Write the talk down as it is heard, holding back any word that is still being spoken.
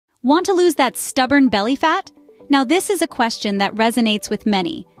Want to lose that stubborn belly fat? Now this is a question that resonates with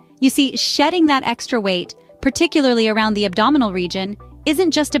many. You see, shedding that extra weight, particularly around the abdominal region,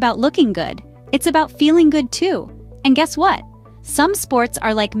 isn't just about looking good. It's about feeling good too. And guess what? Some sports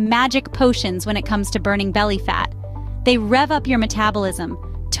are like magic potions when it comes to burning belly fat. They rev up your metabolism,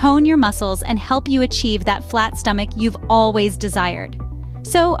 tone your muscles, and help you achieve that flat stomach you've always desired.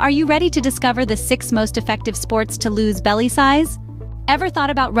 So, are you ready to discover the 6 most effective sports to lose belly size? Ever thought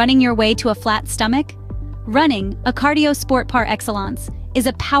about running your way to a flat stomach? Running, a cardio sport par excellence, is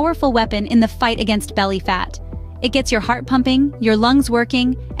a powerful weapon in the fight against belly fat. It gets your heart pumping, your lungs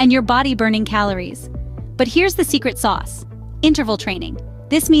working, and your body burning calories. But here's the secret sauce: interval training.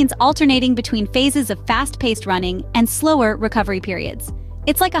 This means alternating between phases of fast-paced running and slower recovery periods.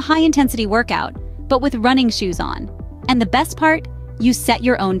 It's like a high-intensity workout, but with running shoes on. And the best part? You set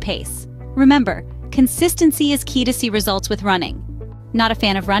your own pace. Remember, consistency is key to see results with running. Not a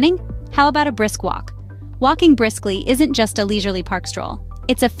fan of running? How about a brisk walk? Walking briskly isn't just a leisurely park stroll.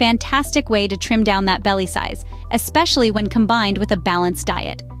 It's a fantastic way to trim down that belly size, especially when combined with a balanced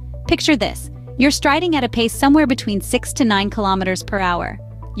diet. Picture this: you're striding at a pace somewhere between 6 to 9 kilometers per hour.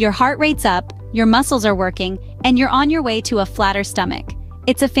 Your heart rate's up, your muscles are working, and you're on your way to a flatter stomach.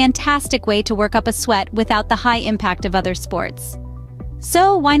 It's a fantastic way to work up a sweat without the high impact of other sports.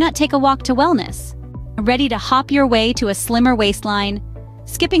 So why not take a walk to wellness? Ready to hop your way to a slimmer waistline?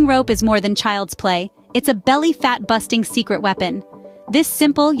 Skipping rope is more than child's play. It's a belly fat busting secret weapon. This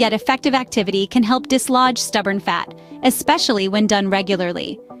simple yet effective activity can help dislodge stubborn fat, especially when done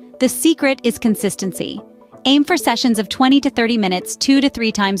regularly. The secret is consistency. Aim for sessions of 20 to 30 minutes 2 to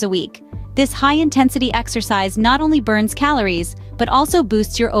 3 times a week. This high-intensity exercise not only burns calories, but also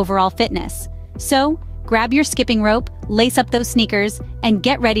boosts your overall fitness. So, grab your skipping rope, lace up those sneakers, and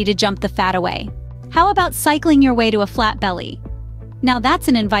get ready to jump the fat away. How about cycling your way to a flat belly? Now that's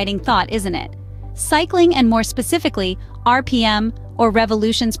an inviting thought, isn't it? Cycling, and more specifically, RPM, or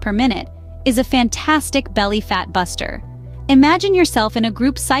revolutions per minute, is a fantastic belly fat buster. Imagine yourself in a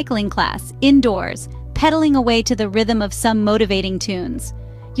group cycling class, indoors, pedaling away to the rhythm of some motivating tunes.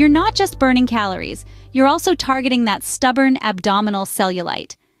 You're not just burning calories, you're also targeting that stubborn abdominal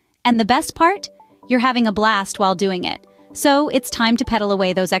cellulite. And the best part? You're having a blast while doing it. So it's time to pedal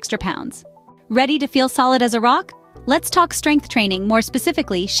away those extra pounds. Ready to feel solid as a rock? Let's talk strength training, more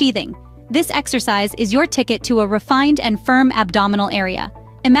specifically, sheathing. This exercise is your ticket to a refined and firm abdominal area.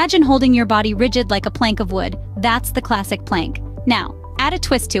 Imagine holding your body rigid like a plank of wood. That's the classic plank. Now, add a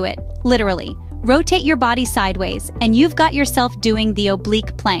twist to it, literally. Rotate your body sideways, and you've got yourself doing the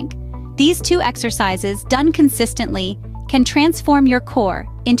oblique plank. These 2 exercises, done consistently, can transform your core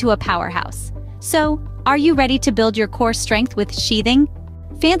into a powerhouse. So, are you ready to build your core strength with sheathing?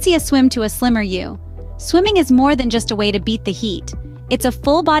 Fancy a swim to a slimmer you. Swimming is more than just a way to beat the heat. It's a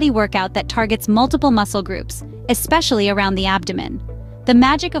full-body workout that targets multiple muscle groups, especially around the abdomen. The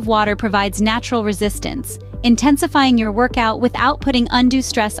magic of water provides natural resistance, intensifying your workout without putting undue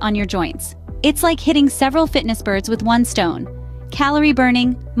stress on your joints. It's like hitting several fitness birds with one stone: calorie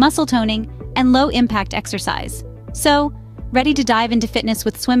burning, muscle toning, and low-impact exercise. So, ready to dive into fitness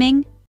with swimming?